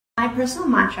My personal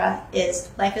mantra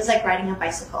is life is like riding a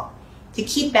bicycle. To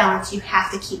keep balance, you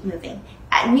have to keep moving.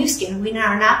 At Nu Skin, we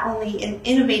are not only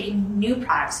innovating new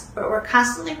products, but we're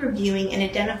constantly reviewing and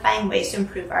identifying ways to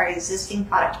improve our existing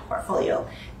product portfolio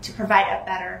to provide a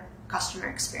better customer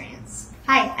experience.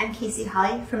 Hi, I'm Casey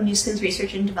Holly from Nu Skin's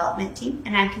Research and Development team,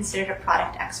 and I'm considered a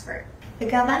product expert. The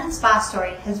Galvanic Spa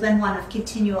story has been one of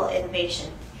continual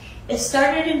innovation. It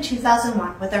started in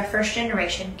 2001 with our first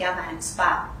generation Galvanic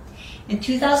Spa. In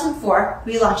 2004,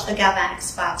 we launched the Galvanic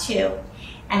Spa 2,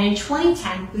 and in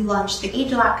 2010, we launched the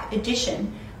ageLOC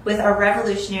edition with our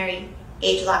revolutionary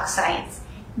ageLOC science.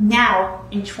 Now,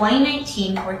 in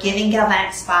 2019, we're giving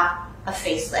Galvanic Spa a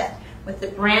facelift with the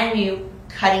brand new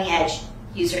cutting-edge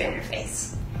user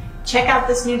interface. Check out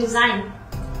this new design.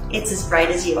 It's as bright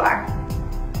as you are.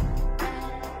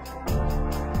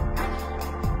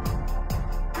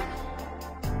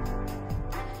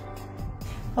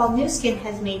 While Nu Skin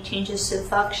has made changes to the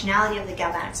functionality of the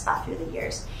Galvanic Spa through the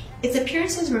years, its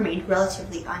appearance has remained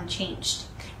relatively unchanged.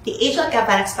 The ageLOC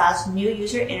Galvanic Spa's new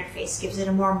user interface gives it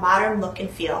a more modern look and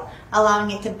feel,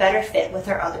 allowing it to better fit with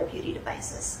our other beauty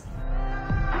devices.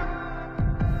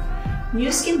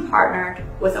 Nu Skin partnered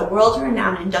with a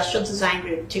world-renowned industrial design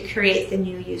group to create the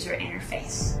new user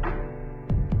interface.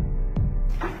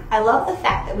 I love the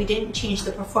fact that we didn't change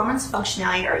the performance,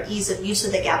 functionality, or ease of use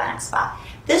of the Galvanic Spa.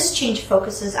 This change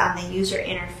focuses on the user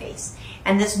interface,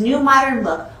 and this new modern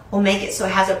look will make it so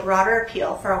it has a broader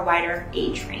appeal for a wider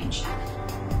age range.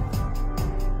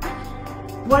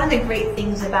 One of the great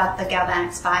things about the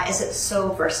Galvanic Spa is it's so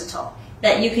versatile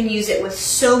that you can use it with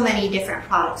so many different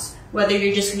products, whether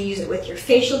you're just going to use it with your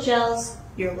facial gels,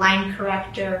 your line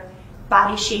corrector,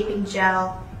 body shaping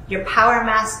gel, your power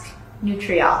mask,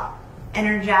 Nutriol.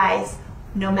 Energize,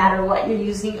 no matter what you're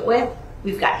using it with,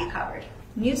 we've got you covered.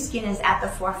 Nu Skin is at the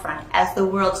forefront as the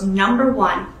world's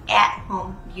 #1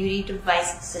 at-home beauty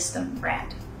device system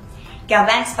brand.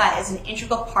 Galvanic Spa is an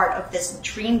integral part of this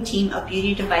dream team of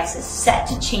beauty devices set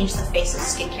to change the face of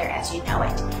skincare as you know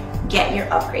it. Get your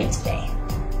upgrade today.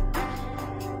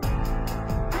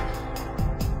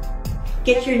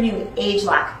 Get your new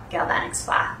ageLOC Galvanic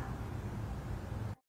Spa.